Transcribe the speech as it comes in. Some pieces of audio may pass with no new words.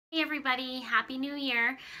everybody, Happy New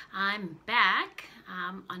Year. I'm back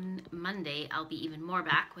on Monday. I'll be even more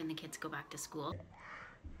back when the kids go back to school.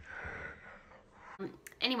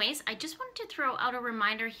 Anyways, I just wanted to throw out a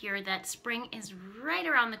reminder here that spring is right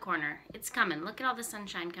around the corner. It's coming. Look at all the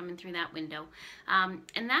sunshine coming through that window.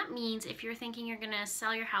 And that means if you're thinking you're gonna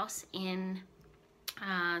sell your house in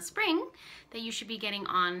spring, that you should be getting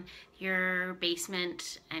on your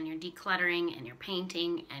basement and your decluttering and your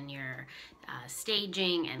painting and your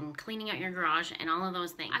staging and cleaning out your garage and all of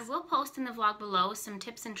those things. I will post in the vlog below some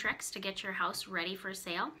tips and tricks to get your house ready for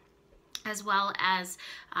sale, as well as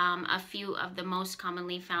a few of the most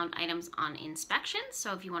commonly found items on inspection.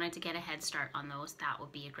 So if you wanted to get a head start on those, that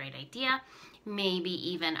would be a great idea. Maybe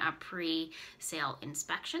even a pre-sale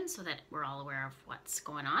inspection so that we're all aware of what's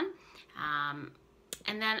going on.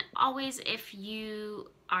 And then always, if you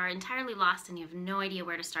are entirely lost and you have no idea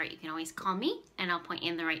where to start, you can always call me and I'll point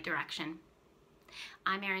you in the right direction.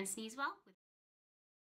 I'm Erin Sneazwell.